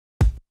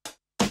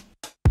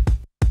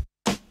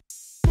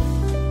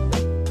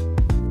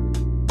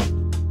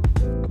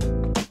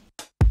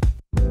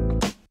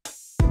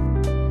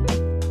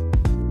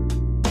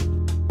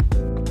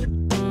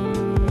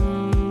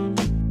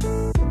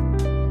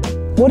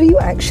What do you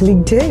actually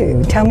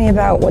do? Tell me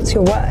about what's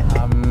your work?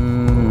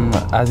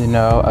 As you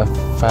know, a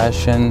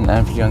fashion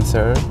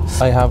influencer.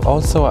 I have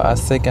also a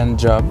second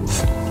job.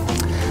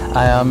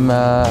 I am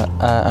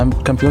a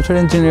computer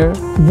engineer.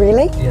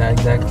 Really? Yeah,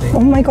 exactly.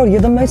 Oh my God,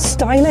 you're the most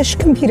stylish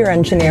computer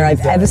engineer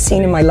I've ever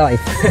seen in my life.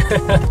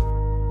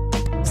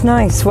 It's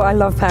nice. Well, I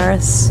love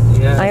Paris.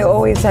 Yeah. I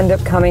always end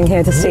up coming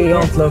here to see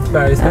I love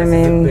Paris. I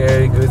mean, it's a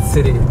very good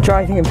city.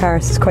 Driving in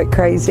Paris is quite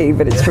crazy,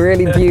 but it's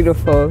really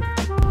beautiful.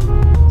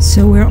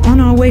 So we're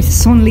on our way to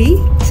Senlis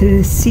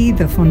to see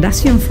the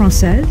Fondation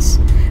Francès.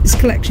 This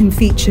collection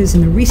features in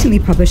the recently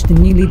published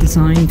and newly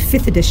designed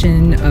 5th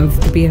edition of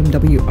the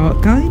BMW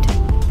Art Guide.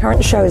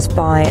 Current show is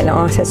by an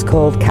artist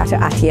called Kata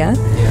Atia,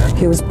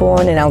 who was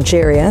born in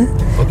Algeria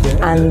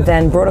and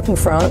then brought up in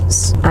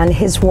France. And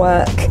his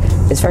work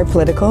is very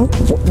political,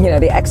 you know,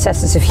 the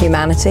excesses of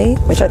humanity,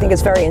 which I think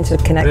is very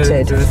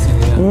interconnected.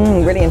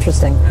 Really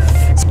interesting.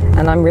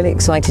 And I'm really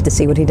excited to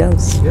see what he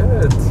does.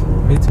 Good,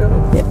 me too.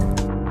 Yeah.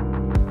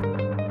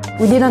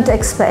 We didn't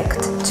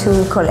expect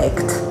to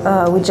collect,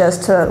 we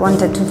just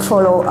wanted to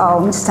follow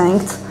our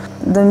instinct.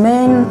 The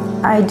main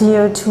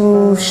idea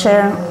to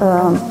share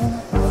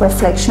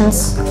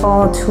reflections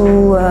or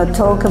to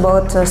talk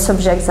about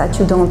subjects that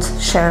you don't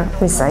share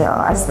with your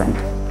husband.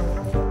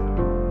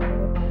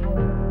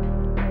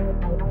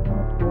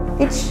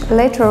 Each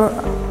letter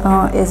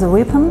is a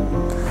weapon,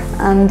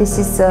 and this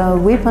is a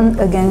weapon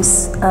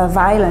against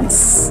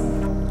violence.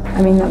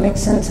 I mean, that makes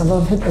sense. A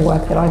lot of the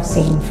work that I've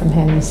seen from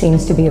him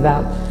seems to be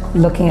about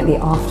looking at the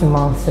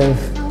aftermath of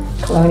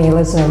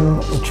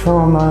colonialism,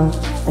 trauma,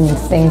 and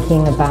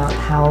thinking about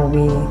how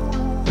we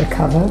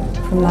recover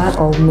from that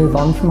or move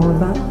on from all of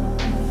that.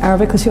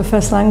 Arabic was your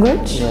first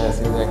language? Yes,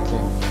 exactly.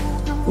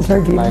 It's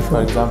very beautiful. Like,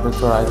 for example,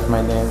 to write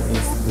my name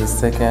is the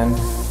second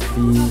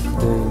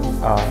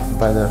B-D-R,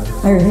 Badr.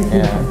 Oh, really?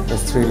 Yeah,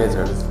 it's 3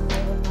 letters.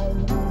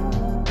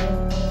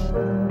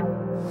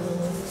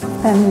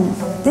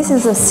 This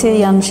is the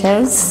Syrian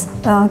shells.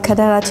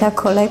 Kadaratia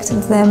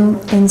collected them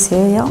in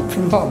Syria.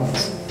 From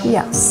bombs?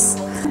 Yes.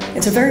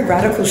 It's a very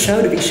radical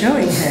show to be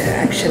showing here,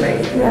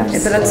 actually.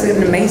 Yes. That's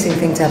an amazing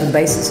thing to have the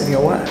basis of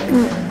your work.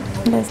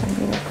 Yes, I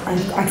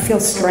do. I feel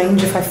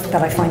strange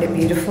that I find it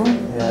beautiful.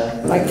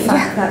 Yeah. Like the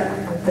fact that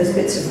there's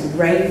bits of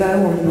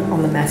rainbow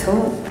on the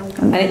metal,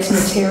 and it's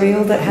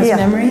material that has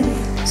memory.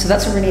 So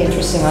that's a really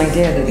interesting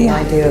idea, that the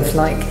idea of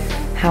like,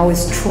 how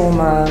is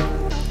trauma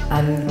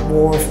and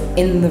war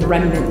in the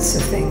remnants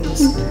of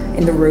things,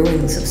 in the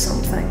ruins of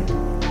something,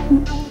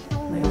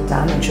 like the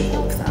damage of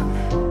all of that.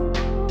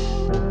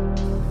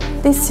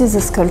 This is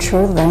a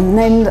sculpture then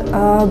named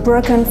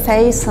Broken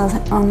Face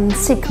on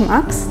Sick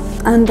Marks,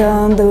 and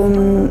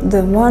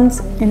the ones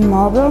in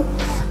marble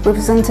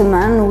represent a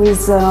man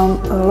with a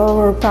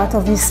lower part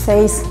of his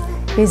face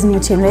is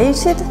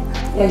mutilated.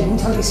 Yeah, you can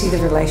totally see the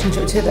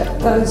relationship to that.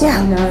 Those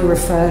I know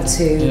refer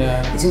to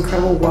these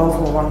incredible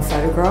World War I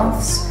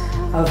photographs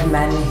of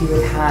men who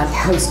had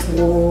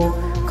post-war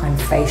kind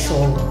of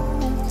facial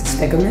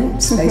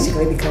disfigurements,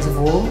 basically because of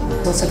war.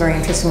 It's also very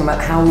interesting about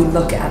how we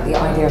look at the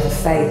idea of a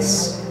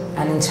face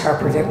and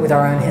interpret it with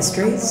our own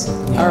histories,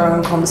 our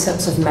own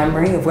concepts of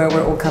memory of where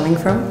we're all coming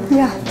from.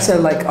 So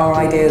like our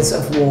ideas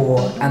of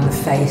war and the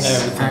face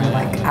and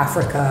like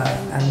Africa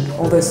and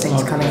all those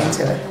things coming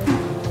into it.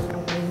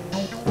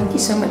 Thank you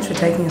so much for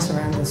taking us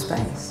around your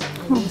space.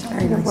 It's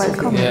very nice.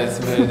 Welcome. Yeah, it's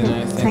very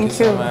nice. Thank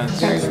you so much.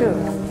 Thank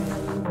you.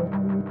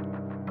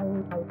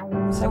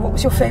 So what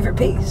was your favorite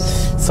piece?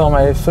 So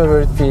my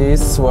favorite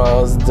piece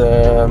was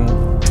the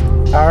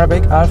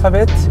Arabic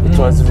alphabet. It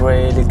was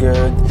really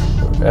good.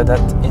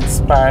 That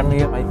inspired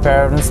me, my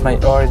parents, my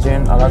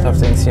origin, a lot of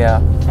things, I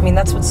mean,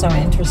 that's what's so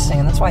interesting,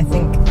 and that's why I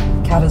think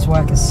Kata's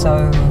work is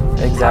so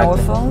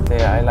powerful.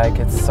 Yeah, I like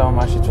it so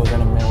much. It was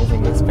an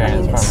amazing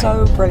experience for me. It's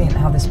so brilliant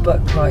how this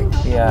book, like,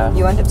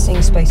 you end up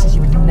seeing spaces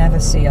you would never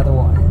see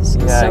otherwise.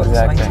 It's so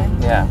exciting.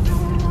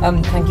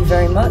 Thank you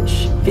very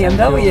much,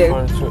 BMW.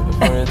 Thank you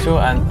for you too,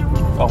 and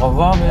au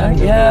revoir,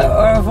 BMW.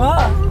 Au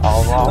revoir. Au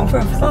revoir. On peut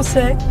en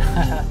français.